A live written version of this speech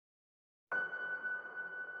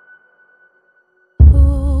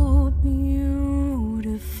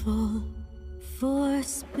beautiful for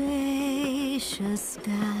spacious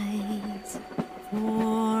skies,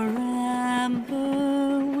 for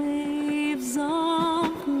amber waves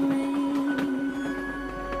of grain.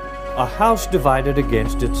 A house divided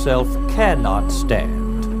against itself cannot stand.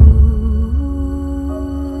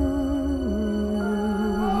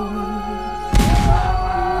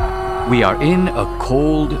 We are in a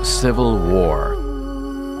cold civil war.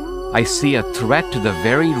 I see a threat to the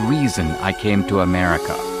very reason I came to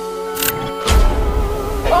America.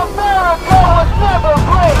 America was never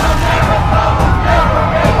great!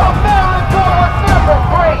 America was never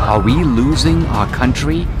great! Are we losing our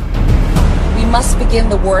country? We must begin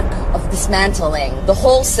the work of dismantling the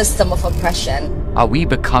whole system of oppression. Are we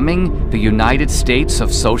becoming the United States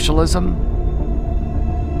of Socialism?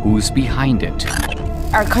 Who's behind it?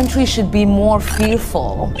 Our country should be more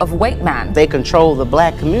fearful of white man. They control the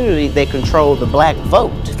black community, they control the black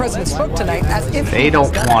vote. The president spoke tonight as if they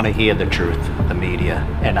don't want to hear the truth, the media,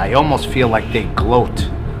 and I almost feel like they gloat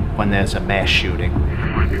when there's a mass shooting.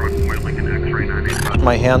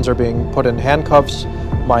 My hands are being put in handcuffs,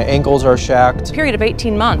 my ankles are shacked. A period of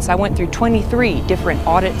 18 months, I went through 23 different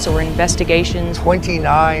audits or investigations.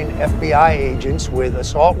 29 FBI agents with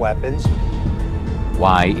assault weapons.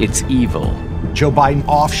 Why it's evil. Joe Biden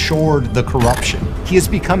offshored the corruption. He has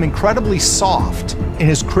become incredibly soft in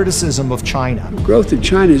his criticism of China. Growth in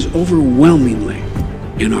China is overwhelmingly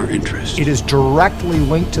in our interest. It is directly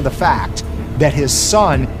linked to the fact that his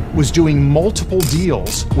son was doing multiple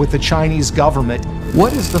deals with the Chinese government.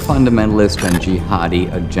 What is the fundamentalist and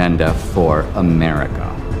jihadi agenda for America?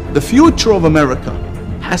 The future of America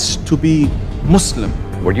has to be Muslim.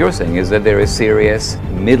 What you're saying is that there is serious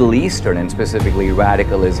Middle Eastern and specifically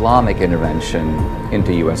radical Islamic intervention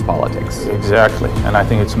into U.S. politics. Exactly, and I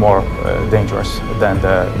think it's more dangerous than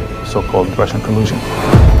the so-called Russian collusion.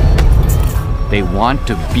 They want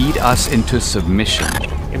to beat us into submission.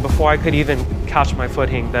 And before I could even catch my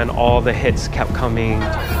footing, then all the hits kept coming.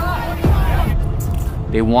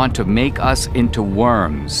 They want to make us into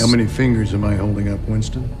worms. How many fingers am I holding up,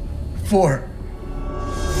 Winston? 4.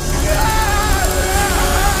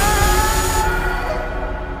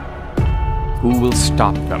 Who will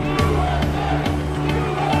stop them?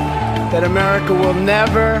 That America will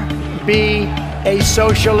never be a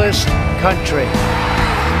socialist country.